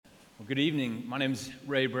Well, good evening. My name is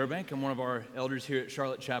Ray Burbank. I'm one of our elders here at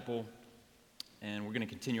Charlotte Chapel, and we're going to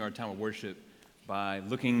continue our time of worship by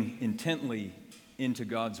looking intently into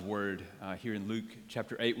God's Word here in Luke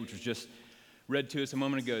chapter 8, which was just read to us a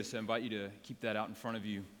moment ago. So I invite you to keep that out in front of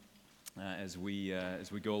you as we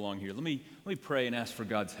go along here. Let me pray and ask for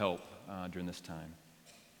God's help during this time.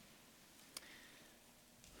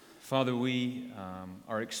 Father, we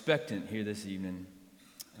are expectant here this evening.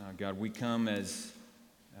 God, we come as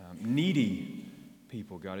needy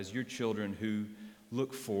people, God, as your children who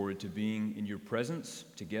look forward to being in your presence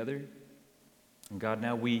together. And God,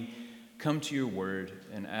 now we come to your word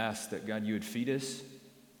and ask that, God, you would feed us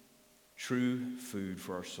true food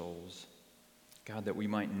for our souls. God, that we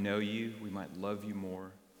might know you, we might love you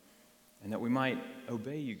more, and that we might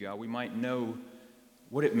obey you, God. We might know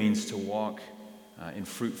what it means to walk in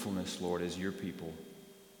fruitfulness, Lord, as your people.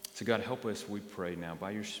 So God, help us, we pray now,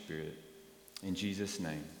 by your Spirit. In Jesus'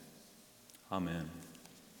 name, amen.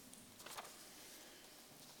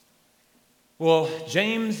 Well,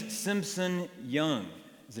 James Simpson Young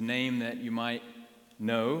is a name that you might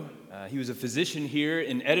know. He was a physician here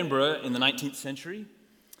in Edinburgh in the 19th century,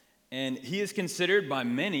 and he is considered by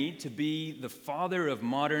many to be the father of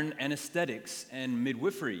modern anesthetics and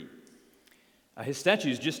midwifery. His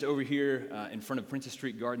statue is just over here in front of Princess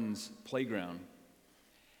Street Gardens playground.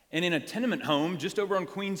 And in a tenement home just over on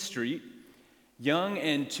Queen Street, Young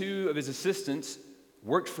and two of his assistants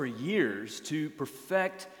worked for years to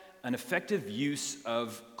perfect an effective use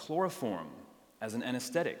of chloroform as an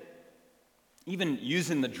anesthetic, even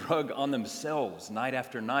using the drug on themselves night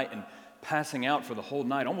after night and passing out for the whole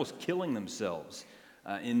night, almost killing themselves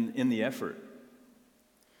in the effort.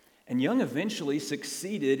 And Young eventually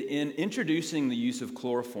succeeded in introducing the use of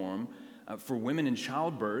chloroform for women in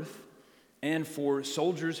childbirth and for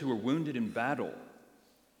soldiers who were wounded in battle.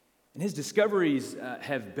 And his discoveries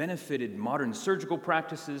have benefited modern surgical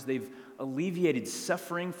practices. They've alleviated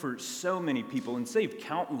suffering for so many people and saved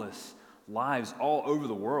countless lives all over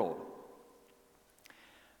the world.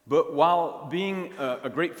 But while being a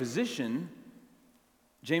great physician,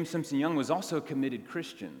 James Simpson Young was also a committed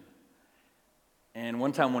Christian. And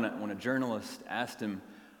one time when a journalist asked him,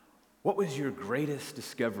 "What was your greatest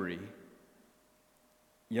discovery?"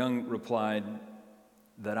 Young replied,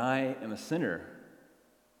 "That I am a sinner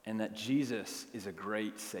and that Jesus is a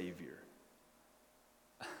great Savior."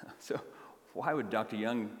 So why would Dr.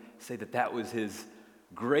 Young say that that was his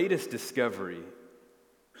greatest discovery?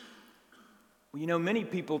 Well, you know, many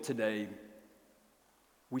people today,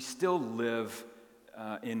 we still live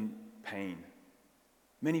in pain.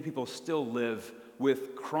 Many people still live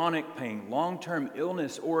with chronic pain, long-term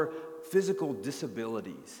illness, or physical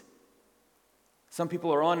disabilities. Some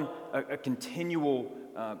people are on a continual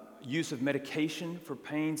use of medication for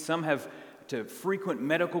pain. Some have to frequent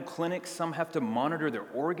medical clinics. Some have to monitor their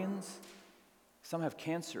organs. Some have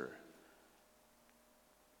cancer.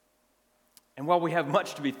 And while we have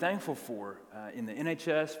much to be thankful for in the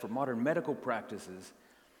NHS, for modern medical practices,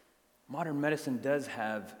 modern medicine does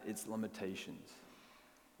have its limitations.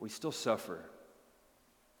 We still suffer.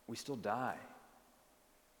 We still die.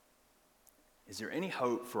 Is there any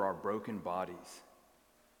hope for our broken bodies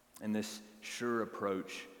and this sure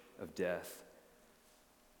approach of death?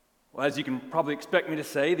 Well, as you can probably expect me to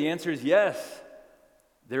say, the answer is yes.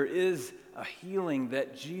 There is a healing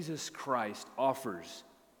that Jesus Christ offers,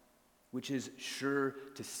 which is sure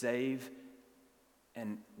to save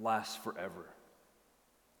and last forever.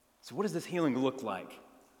 So what does this healing look like?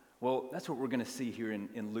 Well, that's what we're going to see here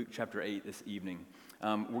in Luke chapter 8 this evening.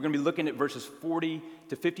 We're going to be looking at verses 40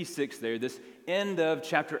 to 56 there, this end of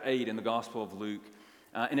chapter 8 in the Gospel of Luke.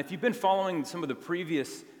 And if you've been following some of the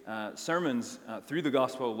previous sermons through the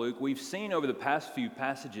Gospel of Luke, we've seen over the past few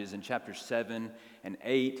passages in chapter 7 and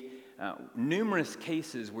 8 numerous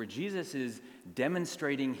cases where Jesus is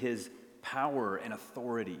demonstrating his power and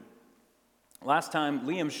authority. Last time,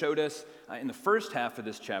 Liam showed us in the first half of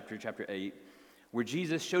this chapter, chapter 8, where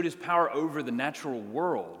Jesus showed his power over the natural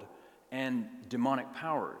world and demonic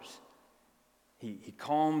powers. He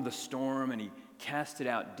calmed the storm and he casted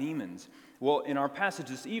out demons. Well, in our passage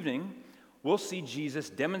this evening, we'll see Jesus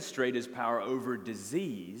demonstrate his power over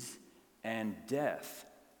disease and death.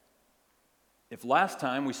 If last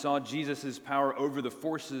time we saw Jesus' power over the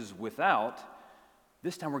forces without,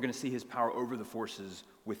 this time we're going to see his power over the forces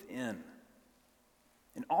within.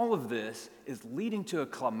 And all of this is leading to a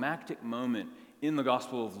climactic moment in the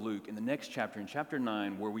Gospel of Luke, in the next chapter, in chapter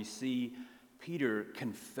 9, where we see Peter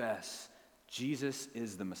confess Jesus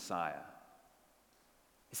is the Messiah.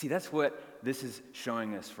 You see, that's what this is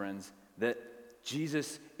showing us, friends, that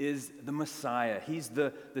Jesus is the Messiah. He's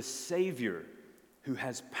the Savior who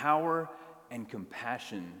has power and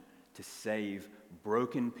compassion to save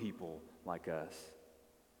broken people like us.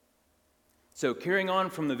 So carrying on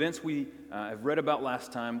from the events we have read about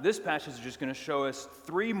last time, this passage is just going to show us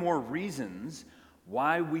 3 more reasons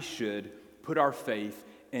why we should put our faith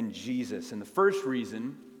in Jesus. And the first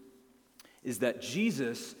reason is that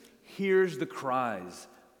Jesus hears the cries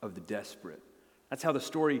of the desperate. That's how the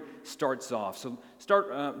story starts off. So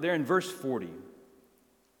start there in verse 40.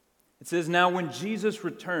 It says, "Now when Jesus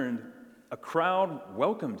returned, a crowd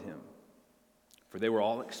welcomed him, for they were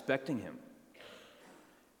all expecting him."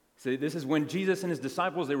 So this is when Jesus and his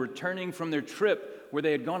disciples, they were returning from their trip where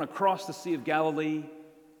they had gone across the Sea of Galilee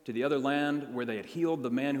to the other land where they had healed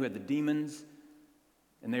the man who had the demons.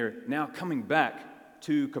 And they're now coming back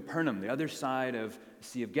to Capernaum, the other side of the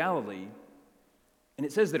Sea of Galilee. And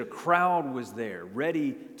it says that a crowd was there,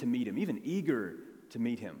 ready to meet him, even eager to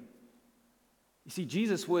meet him. You see,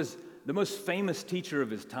 Jesus was the most famous teacher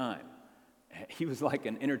of his time. He was like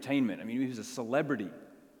an entertainment. I mean, he was a celebrity.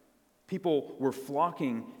 People were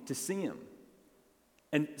flocking to see him.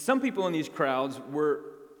 And some people in these crowds were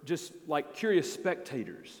just like curious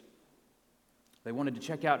spectators. They wanted to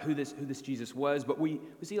check out who this Jesus was, but we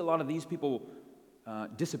see a lot of these people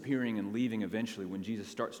disappearing and leaving eventually when Jesus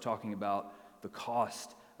starts talking about the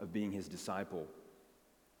cost of being his disciple.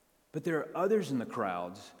 But there are others in the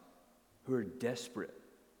crowds who are desperate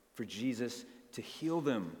for Jesus to heal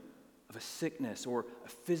them of a sickness or a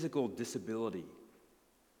physical disability.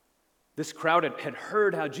 This crowd had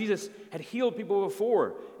heard how Jesus had healed people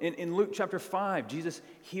before. In Luke chapter 5, Jesus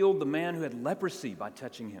healed the man who had leprosy by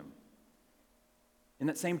touching him. In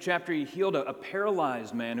that same chapter, he healed a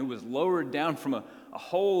paralyzed man who was lowered down from a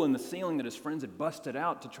hole in the ceiling that his friends had busted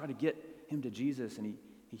out to try to get him to Jesus, and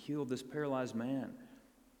he healed this paralyzed man.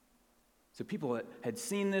 So people had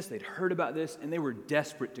seen this, they'd heard about this, and they were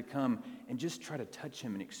desperate to come and just try to touch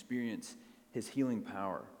him and experience his healing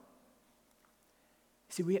power.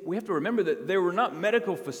 See, we have to remember that there were not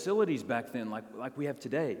medical facilities back then like we have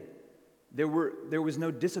today. There was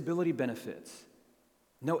no disability benefits,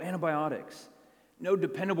 no antibiotics, no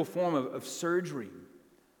dependable form of surgery.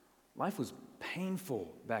 Life was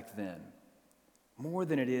painful back then, more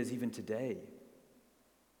than it is even today.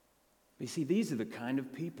 But you see, these are the kind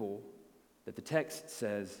of people that the text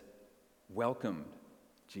says welcomed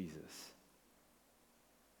Jesus.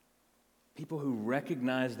 People who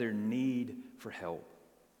recognize their need for help,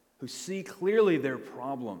 who see clearly their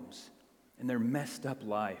problems and their messed up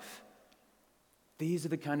life. These are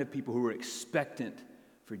the kind of people who are expectant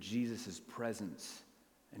for Jesus' presence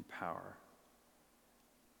and power.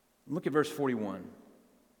 Look at verse 41.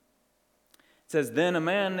 It says, "Then a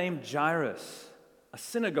man named Jairus, a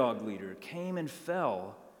synagogue leader, came and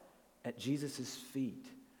fell at Jesus' feet."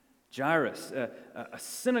 Jairus, a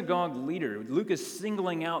synagogue leader. Luke is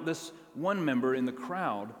singling out this one member in the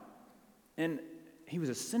crowd, and he was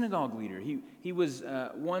a synagogue leader. He was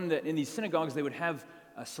one that in these synagogues they would have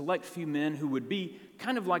a select few men who would be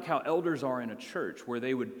kind of like how elders are in a church, where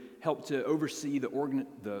they would help to oversee the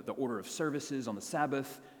order of services on the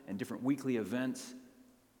Sabbath and different weekly events.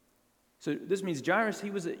 So this means Jairus, he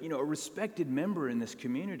was a respected member in this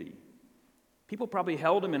community. People probably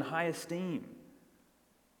held him in high esteem.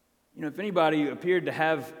 If anybody appeared to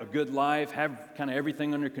have a good life, have kind of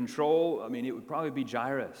everything under control, I mean, it would probably be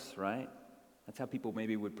Jairus, right? That's how people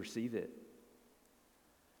maybe would perceive it.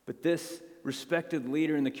 But this respected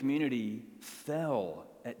leader in the community fell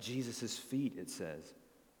at Jesus' feet, it says.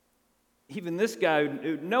 Even this guy,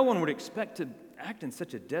 no one would expect to act in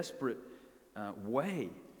such a desperate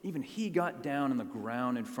way. Even he got down on the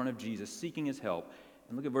ground in front of Jesus, seeking his help.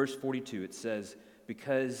 And look at verse 42. It says,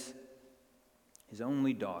 because his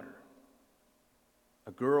only daughter,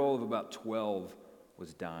 a girl of about 12,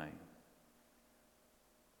 was dying.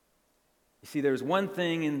 You see, there was one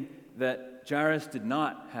thing that Jairus did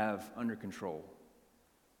not have under control.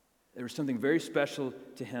 There was something very special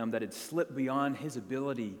to him that had slipped beyond his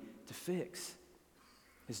ability to fix.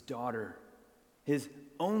 His daughter, his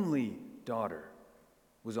only daughter,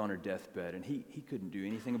 was on her deathbed, and he couldn't do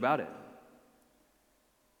anything about it.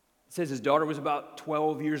 It says his daughter was about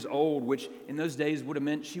 12 years old, which in those days would have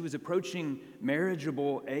meant she was approaching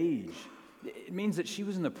marriageable age. It means that she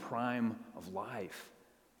was in the prime of life.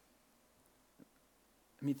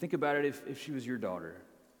 I mean, think about it if she was your daughter.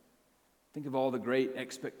 Think of all the great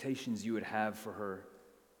expectations you would have for her,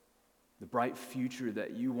 the bright future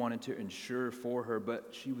that you wanted to ensure for her, but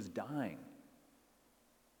she was dying.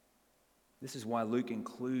 This is why Luke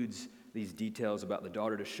includes these details about the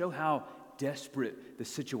daughter to show how desperate the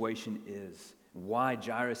situation is, why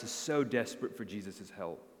Jairus is so desperate for Jesus'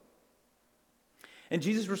 help. And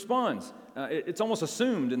Jesus responds. It's almost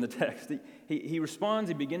assumed in the text. He responds,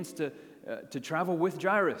 he begins to travel with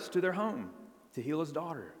Jairus to their home to heal his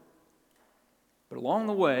daughter. But along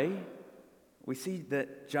the way, we see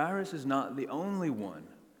that Jairus is not the only one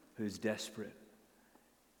who's desperate.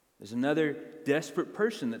 There's another desperate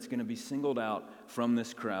person that's going to be singled out from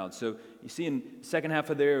this crowd. So you see in the second half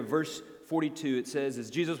of there, verse 42, it says, as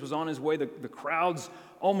Jesus was on his way, the crowds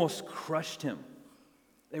almost crushed him.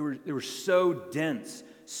 They were so dense,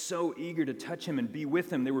 so eager to touch him and be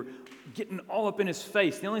with him. They were getting all up in his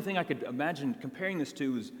face. The only thing I could imagine comparing this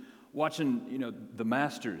to was watching, the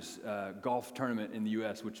Masters golf tournament in the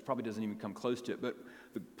U.S., which probably doesn't even come close to it. But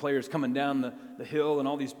the players coming down the hill and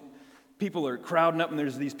all these people are crowding up, and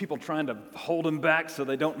there's these people trying to hold him back so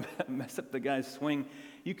they don't mess up the guy's swing.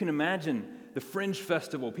 You can imagine the Fringe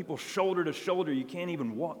Festival, people shoulder to shoulder. You can't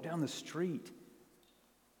even walk down the street.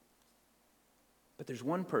 But there's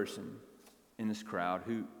one person in this crowd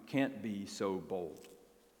who can't be so bold,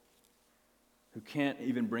 who can't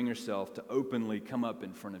even bring herself to openly come up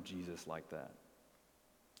in front of Jesus like that.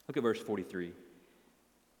 Look at verse 43.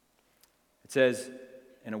 It says,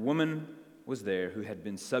 and a woman was there who had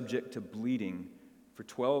been subject to bleeding for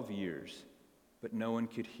 12 years, but no one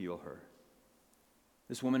could heal her.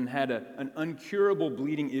 This woman had an incurable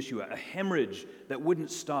bleeding issue, a hemorrhage that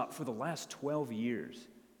wouldn't stop for the last 12 years.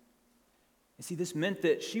 You see, this meant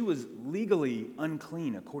that she was legally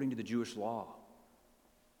unclean according to the Jewish law.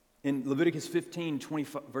 In Leviticus 15,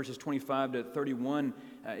 verses 25 to 31,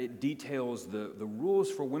 it details the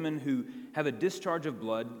rules for women who have a discharge of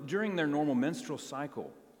blood during their normal menstrual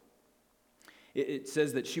cycle. It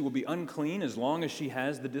says that she will be unclean as long as she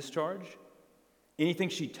has the discharge. Anything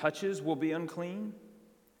she touches will be unclean.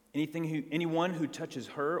 Anyone who touches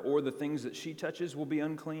her or the things that she touches will be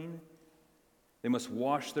unclean. They must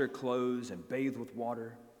wash their clothes and bathe with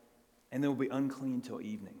water, and they will be unclean till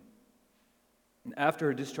evening. And after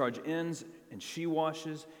her discharge ends and she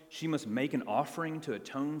washes, she must make an offering to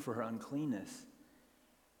atone for her uncleanness.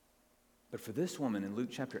 But for this woman in Luke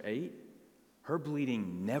chapter 8, her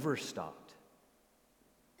bleeding never stopped.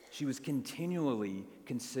 She was continually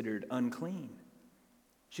considered unclean.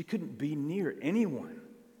 She couldn't be near anyone.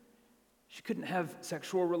 She couldn't have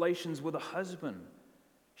sexual relations with a husband.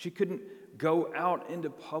 She couldn't go out into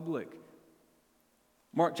public.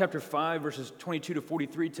 Mark chapter 5, verses 22 to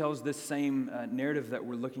 43 tells this same narrative that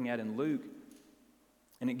we're looking at in Luke.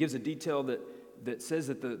 And it gives a detail that says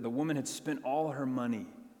that the woman had spent all her money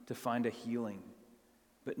to find a healing,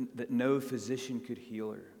 but that no physician could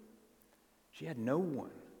heal her. She had no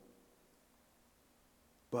one.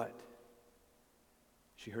 But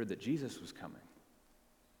she heard that Jesus was coming.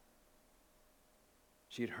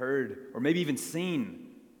 She had heard, or maybe even seen,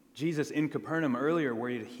 Jesus in Capernaum earlier where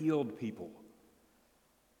he had healed people.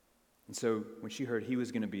 And so when she heard he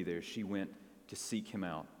was going to be there, she went to seek him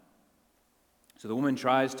out. So the woman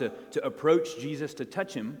tries to approach Jesus to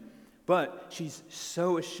touch him, but she's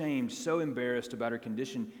so ashamed, so embarrassed about her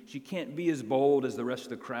condition, she can't be as bold as the rest of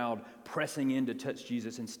the crowd pressing in to touch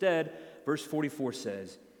Jesus. Instead, verse 44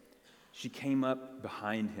 says, she came up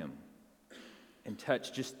behind him and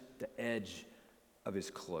touched just the edge of his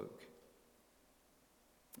cloak.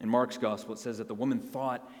 In Mark's gospel, it says that the woman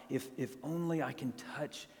thought, if only I can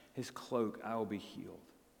touch his cloak, I will be healed.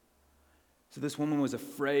 So this woman was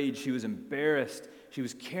afraid, she was embarrassed, she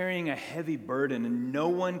was carrying a heavy burden, and no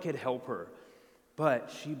one could help her.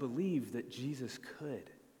 But she believed that Jesus could.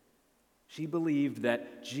 She believed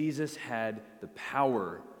that Jesus had the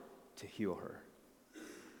power to heal her.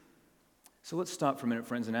 So let's stop for a minute,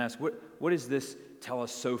 friends, and ask, what does this tell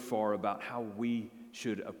us so far about how we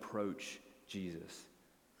should approach Jesus?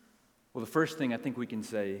 Well, the first thing I think we can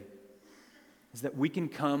say is that we can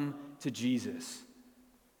come to Jesus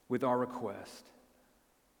with our request,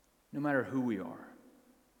 no matter who we are.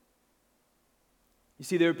 You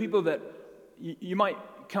see, there are people that you might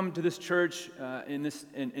come to this church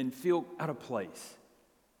and feel out of place.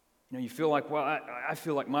 You feel like, well, I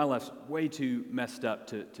feel like my life's way too messed up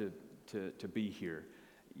to be here,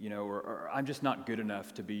 or I'm just not good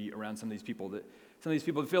enough to be around some of these people that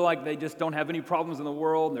feel like they just don't have any problems in the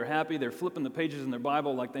world, and they're happy, they're flipping the pages in their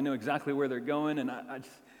Bible like they know exactly where they're going, and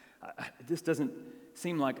it just doesn't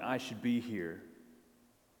seem like I should be here.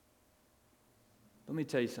 Let me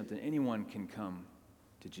tell you something, anyone can come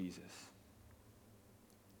to Jesus.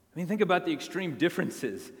 I mean, think about the extreme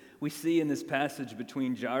differences we see in this passage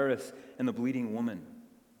between Jairus and the bleeding woman.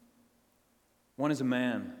 One is a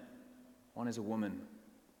man, one is a woman.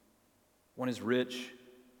 One is rich,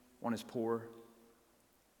 one is poor.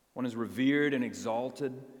 One is revered and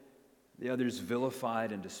exalted, the other is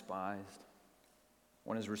vilified and despised.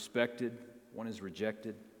 One is respected, one is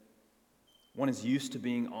rejected. One is used to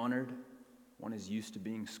being honored. One is used to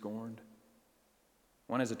being scorned.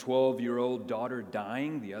 One has a 12-year-old daughter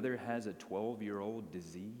dying. The other has a 12-year-old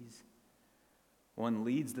disease. One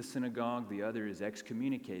leads the synagogue. The other is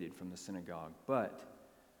excommunicated from the synagogue. But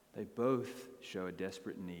they both show a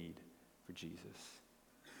desperate need for Jesus.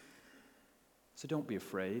 So don't be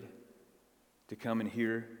afraid to come and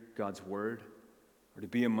hear God's word or to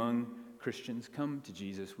be among Christians. Come to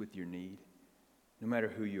Jesus with your need, no matter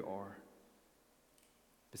who you are.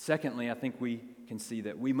 But secondly, I think we can see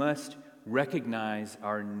that we must recognize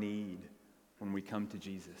our need when we come to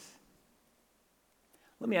Jesus.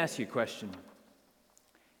 Let me ask you a question.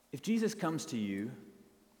 If Jesus comes to you,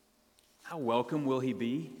 how welcome will he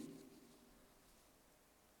be?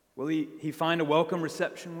 Will he find a welcome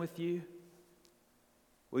reception with you?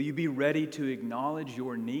 Will you be ready to acknowledge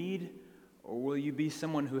your need, or will you be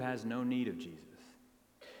someone who has no need of Jesus?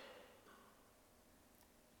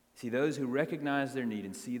 See, those who recognize their need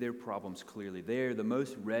and see their problems clearly, they are the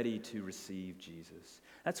most ready to receive Jesus.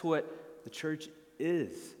 That's what the church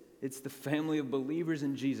is. It's the family of believers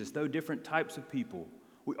in Jesus, though different types of people.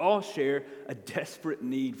 We all share a desperate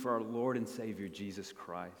need for our Lord and Savior, Jesus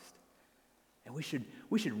Christ. And we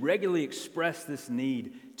should regularly express this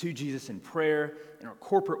need to Jesus in prayer, in our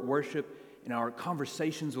corporate worship, in our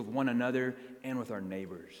conversations with one another, and with our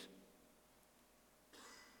neighbors.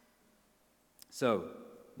 So,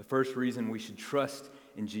 the first reason we should trust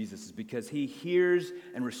in Jesus is because he hears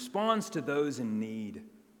and responds to those in need.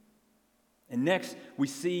 And next, we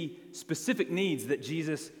see specific needs that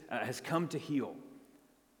Jesus has come to heal.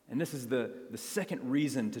 And this is the second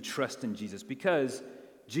reason to trust in Jesus, because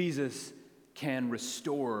Jesus can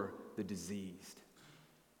restore the diseased.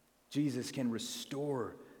 Jesus can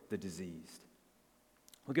restore the diseased.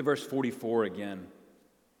 Look at verse 44 again.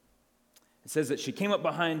 It says that she came up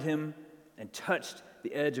behind him and touched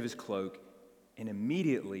the edge of his cloak, and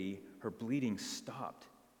immediately her bleeding stopped.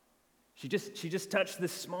 She just touched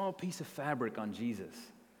this small piece of fabric on Jesus,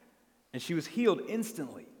 and she was healed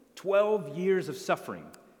instantly. 12 years of suffering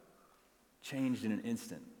changed in an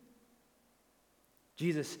instant.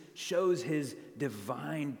 Jesus shows his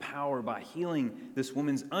divine power by healing this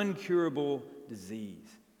woman's incurable disease.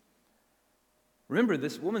 Remember,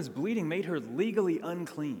 this woman's bleeding made her legally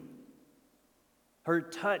unclean. Her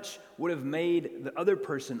touch would have made the other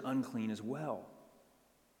person unclean as well.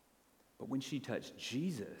 But when she touched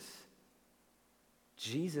Jesus,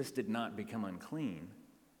 Jesus did not become unclean.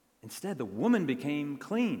 Instead, the woman became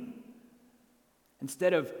clean.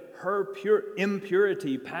 Instead of her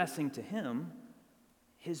impurity passing to him,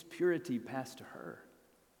 his purity passed to her.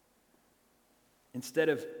 Instead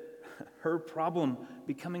of her problem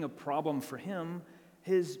becoming a problem for him,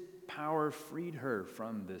 his power freed her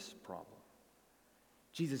from this problem.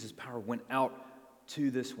 Jesus' power went out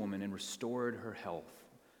to this woman and restored her health.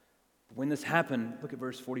 But when this happened, look at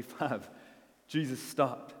verse 45. Jesus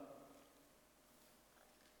stopped.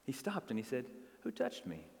 He stopped and he said, "Who touched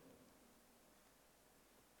me?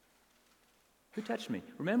 Who touched me?"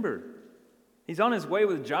 Remember, he's on his way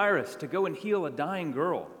with Jairus to go and heal a dying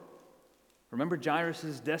girl. Remember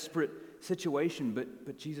Jairus' desperate situation,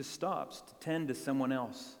 but Jesus stops to tend to someone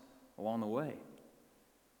else along the way.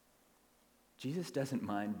 Jesus doesn't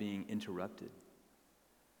mind being interrupted.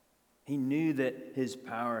 He knew that his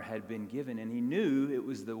power had been given, and he knew it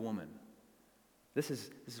was the woman. This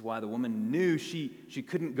is why the woman knew she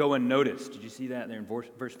couldn't go unnoticed. Did you see that there in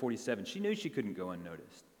verse 47? She knew she couldn't go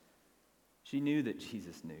unnoticed. She knew that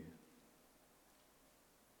Jesus knew.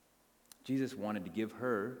 Jesus wanted to give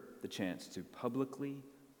her the chance to publicly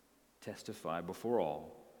testify before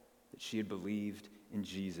all that she had believed in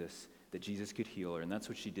Jesus, that Jesus could heal her, and that's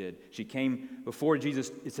what she did. She came before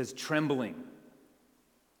Jesus, it says, trembling.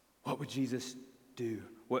 What would Jesus do?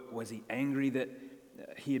 What was he angry that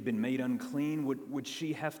he had been made unclean? Would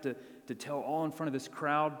she have to tell all in front of this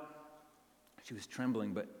crowd? She was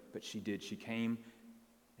trembling, but she did. She came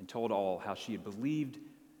and told all how she had believed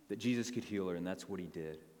that Jesus could heal her, and that's what he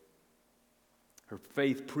did. Her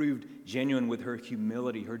faith proved genuine with her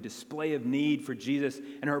humility, her display of need for Jesus,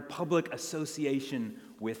 and her public association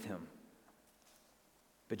with him.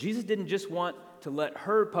 But Jesus didn't just want to let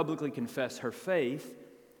her publicly confess her faith.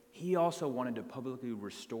 He also wanted to publicly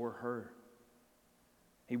restore her.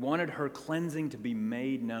 He wanted her cleansing to be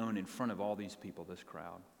made known in front of all these people, this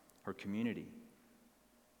crowd, her community.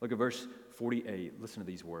 Look at verse 48. Listen to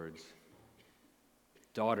these words.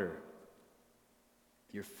 "Daughter,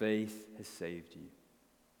 your faith has saved you.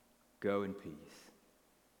 Go in peace."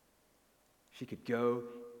 She could go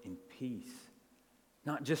in peace.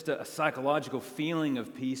 Not just a psychological feeling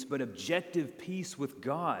of peace, but objective peace with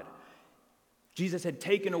God. Jesus had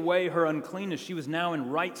taken away her uncleanness. She was now in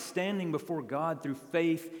right standing before God through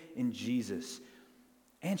faith in Jesus.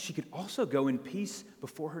 And she could also go in peace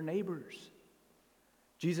before her neighbors.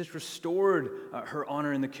 Jesus restored her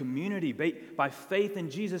honor in the community. By faith in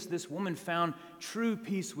Jesus, this woman found true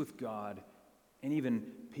peace with God and even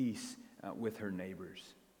peace with her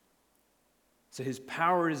neighbors. So his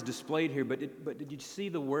power is displayed here, but did you see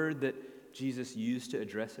the word that Jesus used to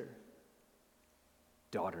address her?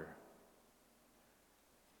 Daughter.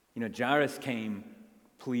 You know, Jairus came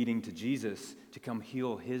pleading to Jesus to come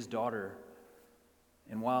heal his daughter.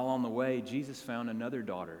 And while on the way, Jesus found another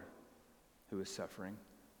daughter who was suffering.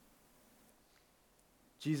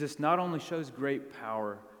 Jesus not only shows great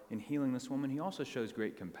power in healing this woman, he also shows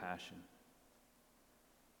great compassion.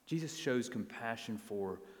 Jesus shows compassion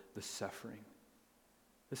for the suffering.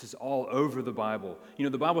 This is all over the Bible. You know,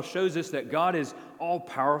 the Bible shows us that God is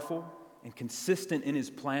all-powerful and consistent in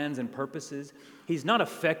his plans and purposes. He's not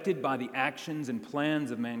affected by the actions and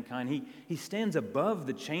plans of mankind. He stands above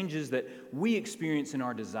the changes that we experience in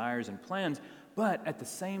our desires and plans, but at the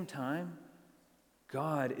same time,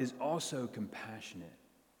 God is also compassionate.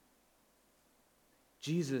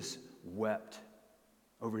 Jesus wept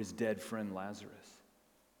over his dead friend Lazarus.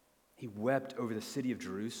 He wept over the city of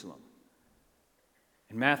Jerusalem.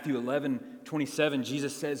 In Matthew 11:27,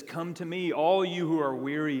 Jesus says, "Come to me, all you who are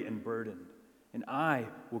weary and burdened, and I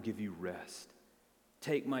will give you rest.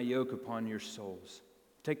 Take my yoke upon your souls.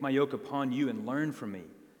 Take my yoke upon you and learn from me,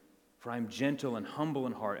 for I am gentle and humble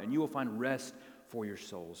in heart, and you will find rest for your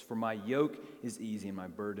souls. For my yoke is easy and my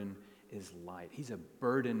burden is light." He's a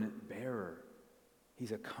burden bearer.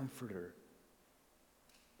 He's a comforter.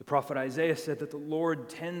 The prophet Isaiah said that the Lord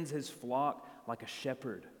tends his flock like a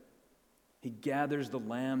shepherd. He gathers the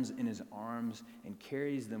lambs in his arms and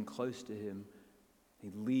carries them close to him. He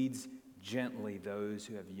leads gently those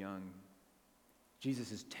who have young.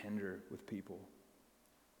 Jesus is tender with people.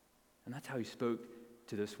 And that's how he spoke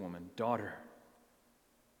to this woman, daughter.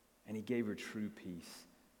 And he gave her true peace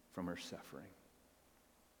from her suffering.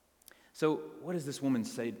 So what does this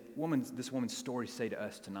woman's story say to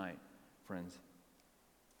us tonight, friends?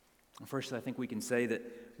 First, I think we can say that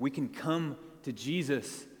we can come to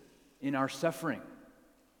Jesus in our suffering.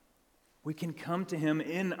 We can come to him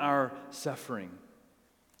in our suffering.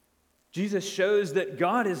 Jesus shows that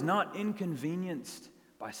God is not inconvenienced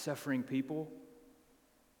by suffering people.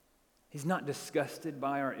 He's not disgusted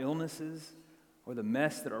by our illnesses or the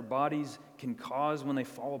mess that our bodies can cause when they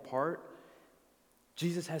fall apart.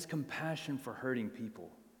 Jesus has compassion for hurting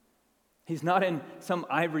people. He's not in some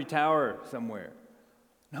ivory tower somewhere.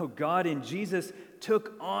 No, God in Jesus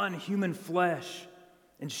took on human flesh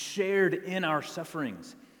and shared in our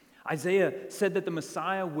sufferings. Isaiah said that the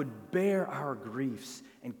Messiah would bear our griefs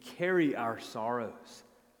and carry our sorrows.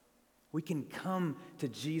 We can come to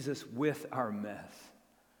Jesus with our mess.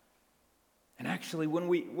 And actually, when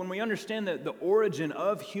we understand the origin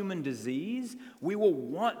of human disease, we will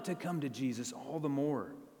want to come to Jesus all the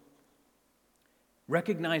more.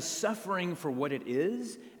 Recognize suffering for what it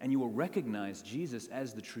is, and you will recognize Jesus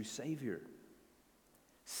as the true Savior.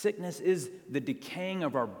 Sickness is the decaying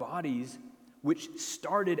of our bodies, which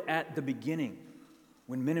started at the beginning,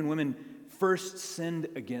 when men and women first sinned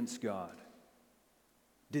against God.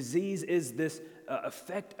 Disease is this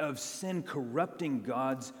effect of sin corrupting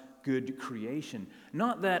God's good creation.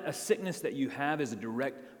 Not that a sickness that you have is a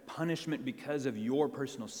direct punishment because of your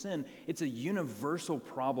personal sin. It's a universal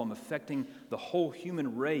problem affecting the whole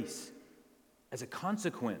human race as a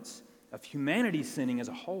consequence of humanity sinning as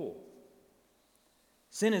a whole.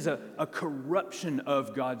 Sin is a corruption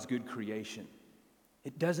of God's good creation.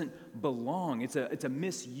 It doesn't belong. It's a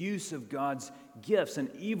misuse of God's gifts,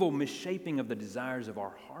 an evil misshaping of the desires of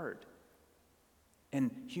our heart.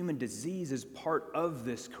 And human disease is part of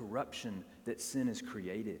this corruption that sin has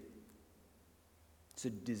created. So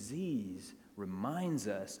disease reminds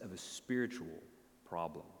us of a spiritual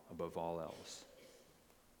problem above all else.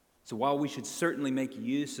 So while we should certainly make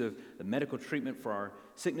use of the medical treatment for our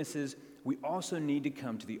sicknesses, we also need to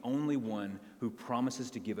come to the only one who promises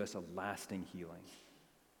to give us a lasting healing.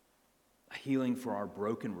 A healing for our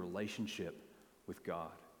broken relationship with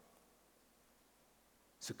God.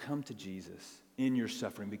 So come to Jesus in your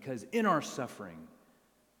suffering, because in our suffering,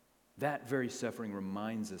 that very suffering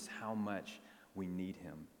reminds us how much we need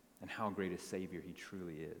him and how great a Savior he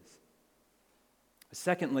truly is.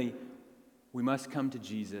 Secondly, we must come to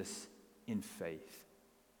Jesus in faith.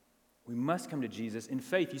 We must come to Jesus in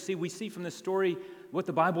faith. You see, we see from this story what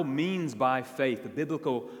the Bible means by faith, the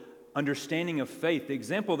biblical understanding of faith. The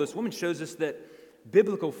example of this woman shows us that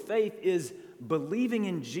biblical faith is believing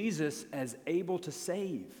in Jesus as able to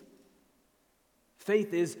save.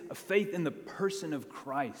 Faith is a faith in the person of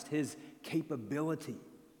Christ, his capability,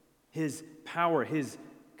 his power, his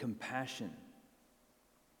compassion.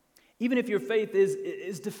 Even if your faith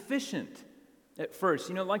is deficient at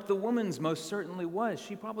first, like the woman's most certainly was.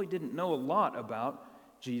 She probably didn't know a lot about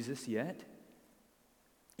Jesus yet.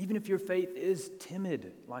 Even if your faith is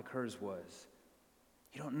timid like hers was.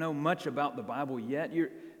 You don't know much about the Bible yet.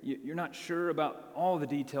 You're not sure about all the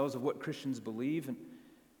details of what Christians believe,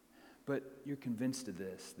 but you're convinced of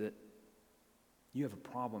this, that you have a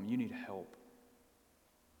problem, you need help,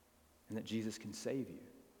 and that Jesus can save you.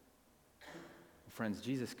 Friends,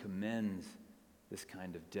 Jesus commends this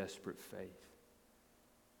kind of desperate faith.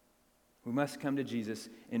 We must come to Jesus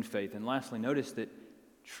in faith. And lastly, notice that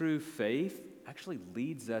true faith actually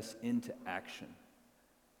leads us into action.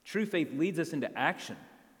 True faith leads us into action.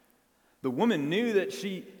 The woman knew that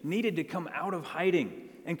she needed to come out of hiding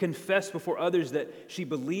and confess before others that she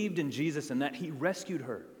believed in Jesus and that he rescued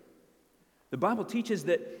her. The Bible teaches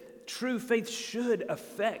that true faith should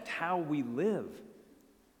affect how we live.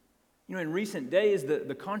 In recent days,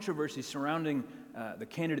 the controversy surrounding the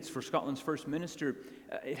candidates for Scotland's First Minister,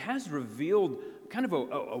 it has revealed kind of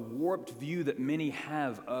a warped view that many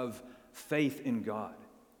have of faith in God.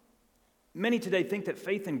 Many today think that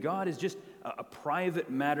faith in God is just a private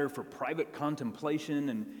matter for private contemplation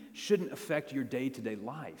and shouldn't affect your day-to-day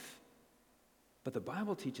life. But the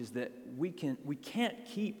Bible teaches that we can't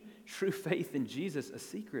keep true faith in Jesus a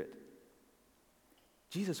secret.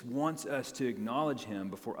 Jesus wants us to acknowledge him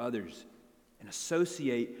before others and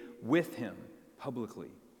associate with him publicly.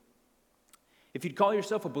 If you'd call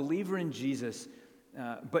yourself a believer in Jesus,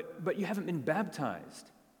 but you haven't been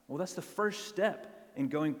baptized, well, that's the first step in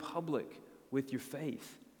going public with your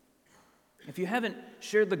faith. If you haven't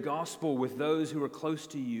shared the gospel with those who are close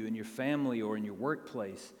to you in your family or in your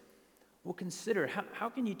workplace, well, consider how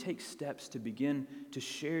can you take steps to begin to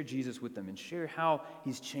share Jesus with them and share how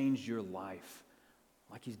he's changed your life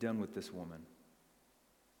like he's done with this woman.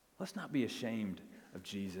 Let's not be ashamed of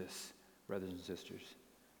Jesus, brothers and sisters.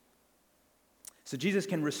 So Jesus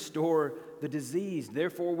can restore the diseased.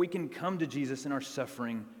 Therefore, we can come to Jesus in our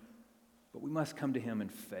suffering, but we must come to him in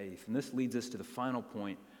faith. And this leads us to the final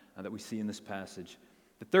point that we see in this passage.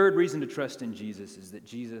 The third reason to trust in Jesus is that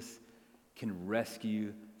Jesus can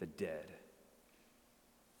rescue the dead.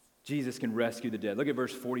 Jesus can rescue the dead. Look at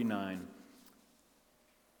verse 49.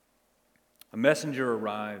 A messenger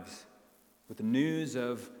arrives with the news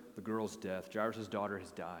of the girl's death. Jairus' daughter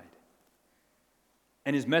has died.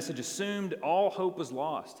 And his message assumed all hope was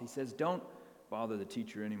lost. He says, don't bother the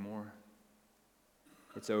teacher anymore.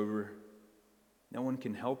 It's over. No one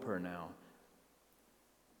can help her now.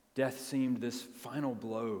 Death seemed this final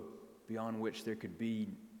blow beyond which there could be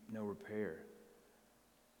no repair.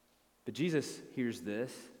 But Jesus hears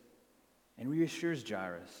this and reassures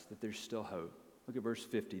Jairus that there's still hope. Look at verse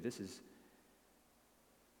 50. This is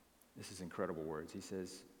incredible words. He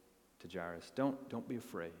says to Jairus, don't be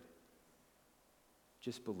afraid.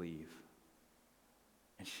 Just believe,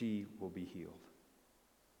 and she will be healed.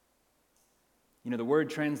 The word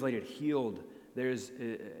translated healed, there's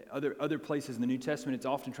other places in the New Testament, it's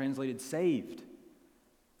often translated saved.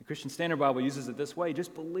 The Christian Standard Bible uses it this way: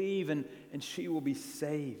 just believe and she will be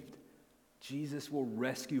saved. Jesus will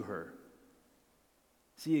rescue her.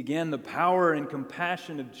 See again the power and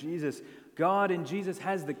compassion of Jesus. God in Jesus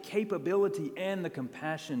has the capability and the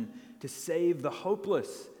compassion to save the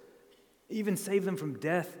hopeless, even save them from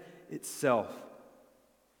death itself.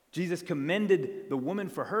 Jesus commended the woman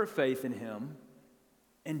for her faith in him,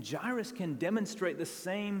 and Jairus can demonstrate the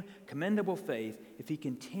same commendable faith if he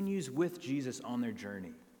continues with Jesus on their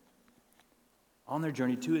journey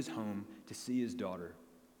to his home to see his daughter.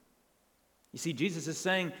 You see, Jesus is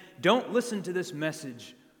saying, don't listen to this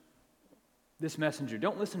messenger.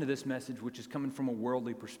 Don't listen to this message which is coming from a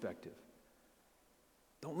worldly perspective.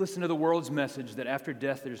 Don't listen to the world's message that after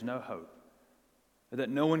death there's no hope, or that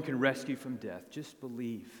no one can rescue from death. Just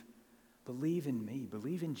believe. Believe in me.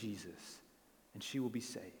 Believe in Jesus, and she will be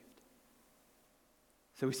saved.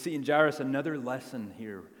 So we see in Jairus another lesson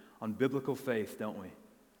here on biblical faith, don't we?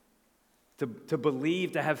 To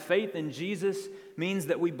believe, to have faith in Jesus means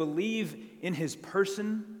that we believe in his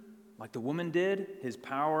person, like the woman did, his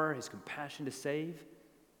power, his compassion to save.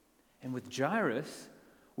 And with Jairus,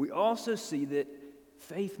 we also see that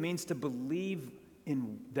faith means to believe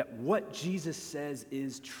in that what Jesus says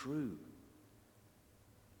is true.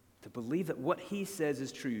 To believe that what he says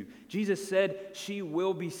is true. Jesus said she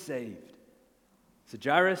will be saved. So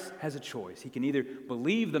Jairus has a choice. He can either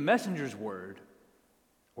believe the messenger's word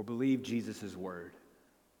or believe Jesus' word.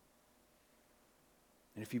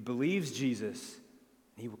 And if he believes Jesus,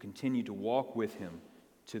 He will continue to walk with him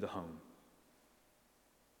to the home.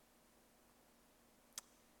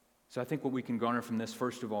 So I think what we can garner from this,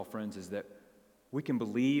 first of all, friends, is that we can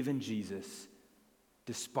believe in Jesus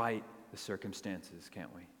despite the circumstances,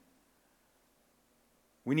 can't we?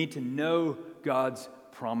 We need to know God's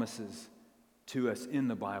promises to us in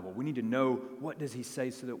the Bible. We need to know what does he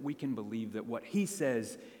say so that we can believe that what he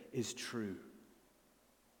says is true.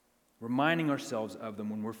 Reminding ourselves of them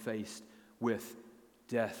when we're faced with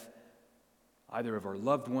death, either of our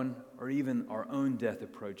loved one or even our own death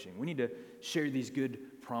approaching. We need to share these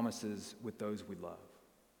good promises with those we love.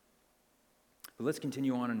 But let's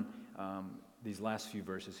continue on in these last few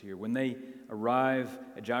verses here. When they arrive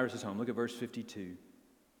at Jairus' home, look at verse 52.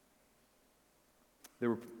 There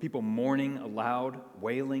were people mourning aloud,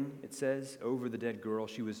 wailing, it says, over the dead girl.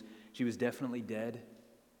 She was definitely dead.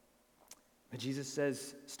 But Jesus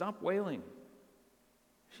says, stop wailing.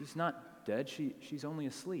 She's not dead. She's only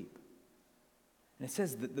asleep. And it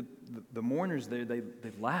says that the mourners there, they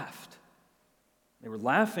laughed. They were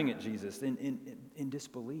laughing at Jesus in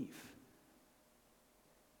disbelief.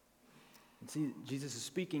 And see, Jesus is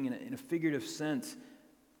speaking in a figurative sense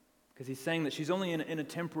because he's saying that she's only in a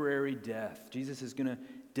temporary death. Jesus is going to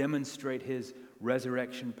demonstrate his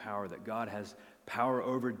resurrection power, that God has power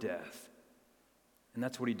over death. And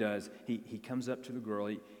that's what he does. He comes up to the girl.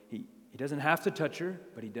 He doesn't have to touch her,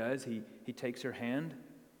 but he does. He takes her hand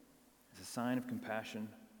as a sign of compassion, and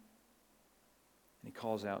he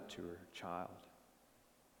calls out to her, child.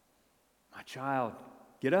 My child,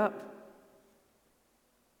 get up.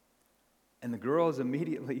 And the girl is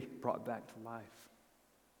immediately brought back to life.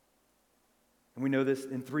 And we know this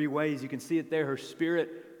in three ways. You can see it there. Her spirit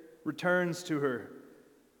returns to her.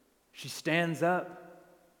 She stands up.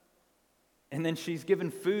 And then she's given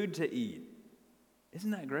food to eat.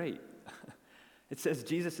 Isn't that great? It says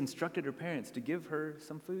Jesus instructed her parents to give her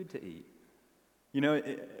some food to eat. You know,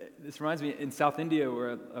 this reminds me, in South India,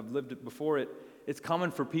 where I've lived before, it's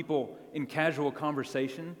common for people in casual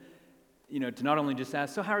conversation, to not only just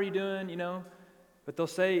ask, so how are you doing, but they'll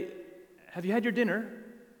say, have you had your dinner?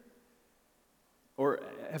 Or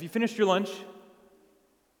have you finished your lunch?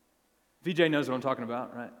 VJ knows what I'm talking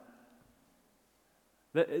about, right?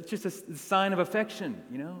 It's just a sign of affection,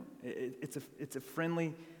 It's a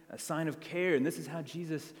friendly sign of care. And this is how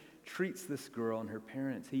Jesus treats this girl and her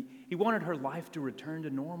parents. He wanted her life to return to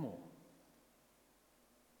normal.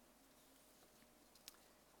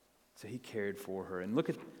 So he cared for her. And look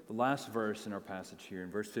at the last verse in our passage here, in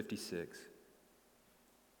verse 56.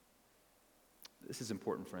 This is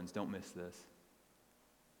important, friends. Don't miss this.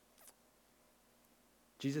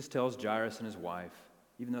 Jesus tells Jairus and his wife,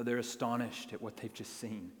 even though they're astonished at what they've just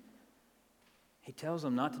seen, he tells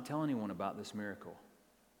them not to tell anyone about this miracle.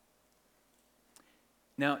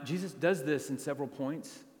 Now, Jesus does this in several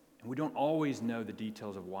points, and we don't always know the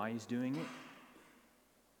details of why he's doing it.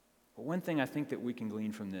 But one thing I think that we can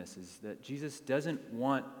glean from this is that Jesus doesn't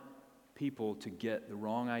want people to get the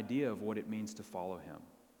wrong idea of what it means to follow him.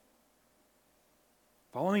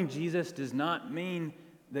 Following Jesus does not mean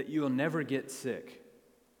that you'll never get sick.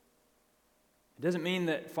 It doesn't mean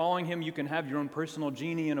that following him you can have your own personal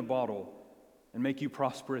genie in a bottle and make you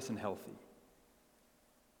prosperous and healthy.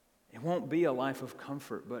 It won't be a life of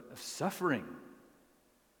comfort, but of suffering.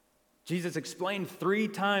 Jesus explained 3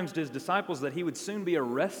 times to his disciples that he would soon be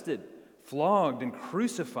arrested, flogged, and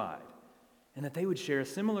crucified, and that they would share a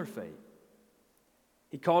similar fate.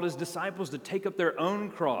 He called his disciples to take up their own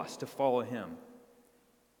cross to follow him.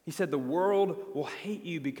 He said, the world will hate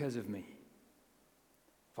you because of me.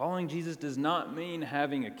 Following Jesus does not mean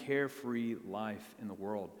having a carefree life in the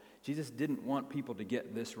world. Jesus didn't want people to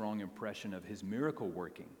get this wrong impression of his miracle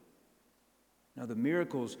working. Now, the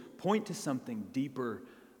miracles point to something deeper,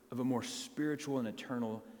 of a more spiritual and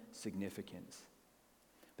eternal significance.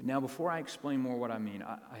 But now, before I explain more what I mean,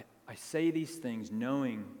 I say these things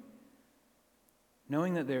knowing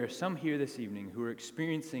that there are some here this evening who are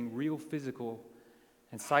experiencing real physical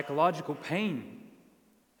and psychological pain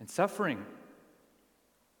and suffering.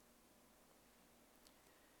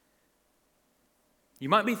 You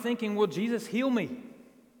might be thinking, will Jesus heal me?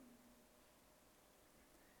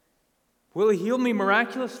 Will he heal me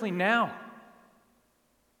miraculously now?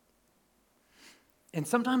 And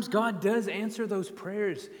sometimes God does answer those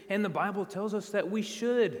prayers, and the Bible tells us that we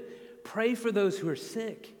should pray for those who are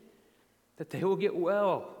sick, that they will get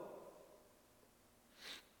well.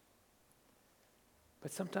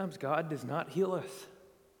 But sometimes God does not heal us.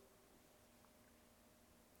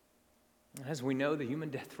 As we know, the human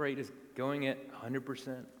death rate is going at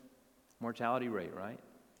 100% mortality rate, right?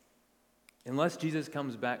 Unless Jesus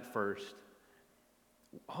comes back first,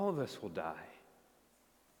 all of us will die.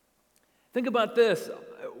 Think about this.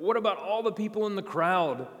 What about all the people in the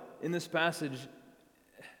crowd in this passage?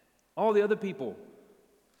 All the other people.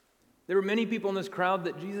 There were many people in this crowd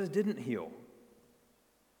that Jesus didn't heal.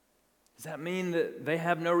 Does that mean that they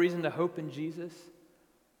have no reason to hope in Jesus?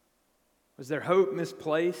 Was their hope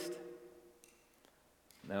misplaced?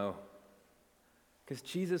 No. Because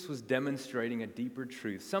Jesus was demonstrating a deeper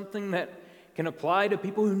truth, something that can apply to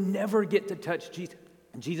people who never get to touch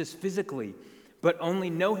Jesus physically, but only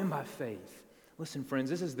know him by faith. Listen, friends,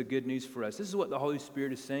 this is the good news for us. This is what the Holy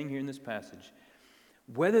Spirit is saying here in this passage.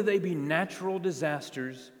 Whether they be natural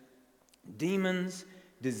disasters, demons,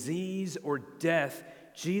 disease, or death,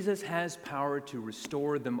 Jesus has power to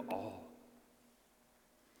restore them all.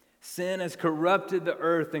 Sin has corrupted the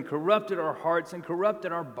earth and corrupted our hearts and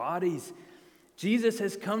corrupted our bodies. Jesus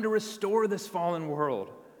has come to restore this fallen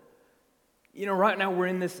world. You know, right now we're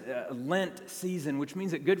in this Lent season, which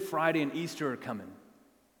means that Good Friday and Easter are coming.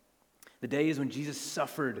 The days when Jesus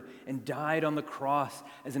suffered and died on the cross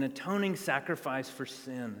as an atoning sacrifice for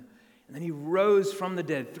sin. And then he rose from the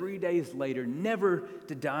dead 3 days later, never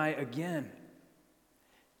to die again.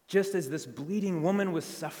 Just as this bleeding woman was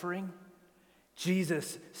suffering,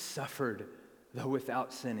 Jesus suffered, though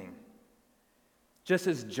without sinning. Just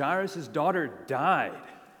as Jairus' daughter died,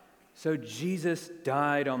 so Jesus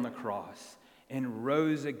died on the cross and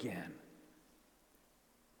rose again.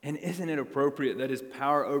 And isn't it appropriate that his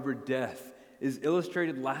power over death is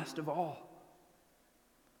illustrated last of all?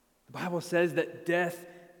 The Bible says that death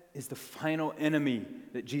is the final enemy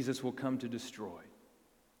that Jesus will come to destroy.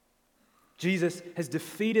 Jesus has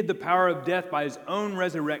defeated the power of death by his own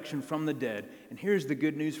resurrection from the dead. And here's the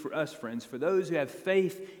good news for us, friends. For those who have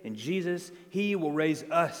faith in Jesus, he will raise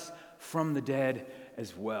us from the dead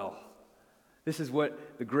as well. This is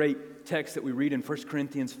what the great text that we read in 1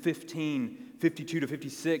 Corinthians 15, 52 to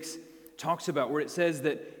 56 talks about, where it says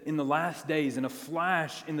that in the last days, in a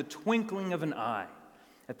flash, in the twinkling of an eye,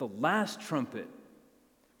 at the last trumpet,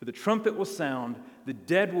 for the trumpet will sound, the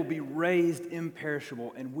dead will be raised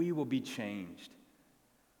imperishable, and we will be changed.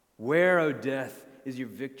 Where, O death, is your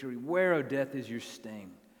victory? Where, O death, is your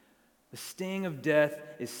sting? The sting of death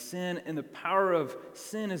is sin, and the power of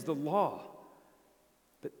sin is the law.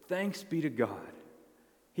 But thanks be to God,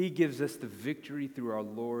 he gives us the victory through our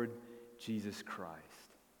Lord Jesus Christ.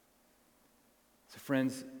 So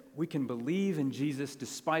friends, we can believe in Jesus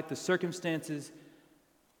despite the circumstances.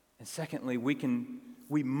 And secondly,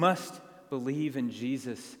 we must believe in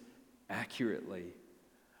Jesus accurately.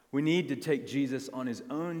 We need to take Jesus on his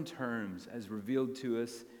own terms as revealed to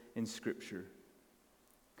us in Scripture.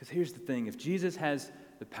 Because here's the thing, if Jesus has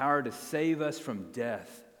the power to save us from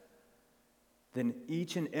death, then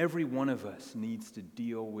each and every one of us needs to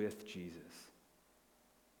deal with Jesus.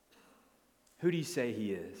 Who do you say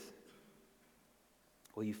he is?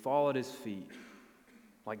 Will you fall at his feet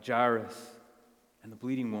like Jairus and the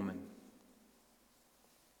bleeding woman?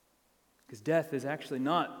 Because death is actually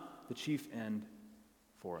not the chief end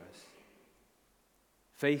for us.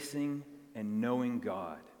 Facing and knowing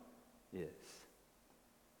God is.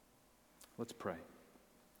 Let's pray.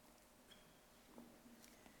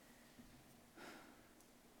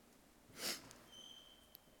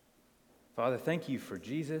 Father, thank you for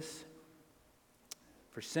Jesus,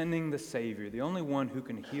 for sending the Savior, the only one who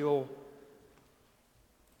can heal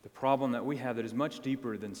the problem that we have that is much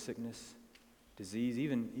deeper than sickness, disease,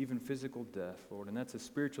 even physical death, Lord. And that's a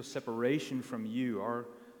spiritual separation from you, our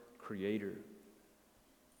Creator.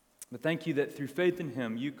 But thank you that through faith in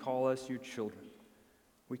him, you call us your children.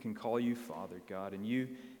 We can call you Father, God, and you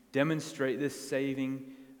demonstrate this saving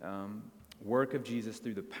work of Jesus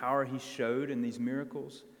through the power he showed in these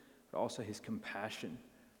miracles, but also his compassion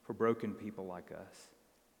for broken people like us.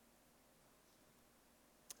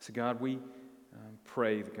 So God, we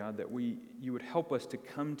pray, God, that you would help us to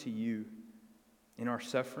come to you in our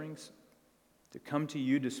sufferings, to come to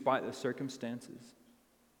you despite the circumstances.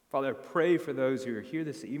 Father, I pray for those who are here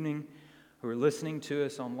this evening, who are listening to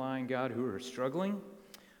us online, God, who are struggling,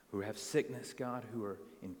 who have sickness, God, who are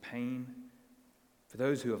in pain. For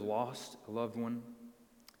those who have lost a loved one,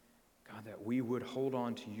 God, that we would hold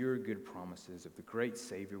on to your good promises of the great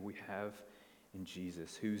Savior we have in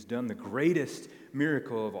Jesus, who's done the greatest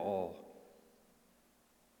miracle of all,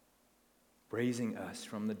 raising us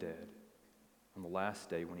from the dead on the last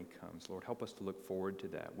day when he comes. Lord, help us to look forward to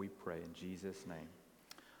that. We pray in Jesus' name.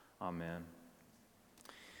 Amen.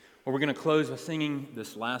 Well, we're going to close by singing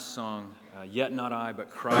this last song, Yet Not I,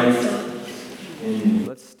 But Christ in You.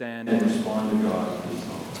 Let's stand and respond to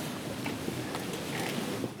God.